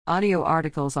Audio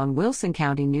articles on Wilson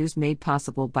County News made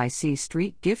possible by C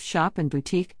Street Gift Shop and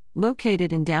Boutique,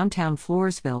 located in downtown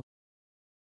Floresville.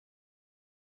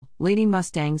 Lady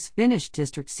Mustangs finished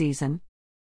district season.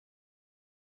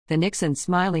 The Nixon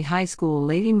Smiley High School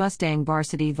Lady Mustang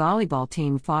varsity volleyball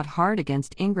team fought hard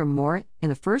against Ingram Moore in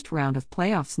the first round of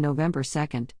playoffs November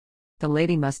 2. The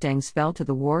Lady Mustangs fell to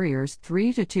the Warriors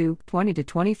 3-2,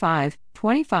 20-25,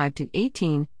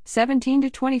 25-18,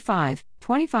 17-25,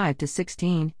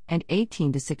 25-16, and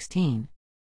 18-16.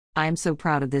 I am so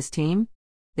proud of this team.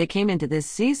 They came into this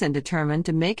season determined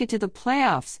to make it to the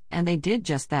playoffs, and they did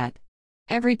just that.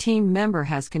 Every team member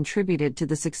has contributed to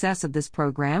the success of this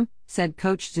program, said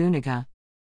Coach Zuniga.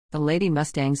 The Lady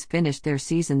Mustangs finished their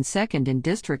season second in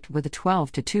district with a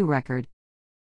 12-2 record,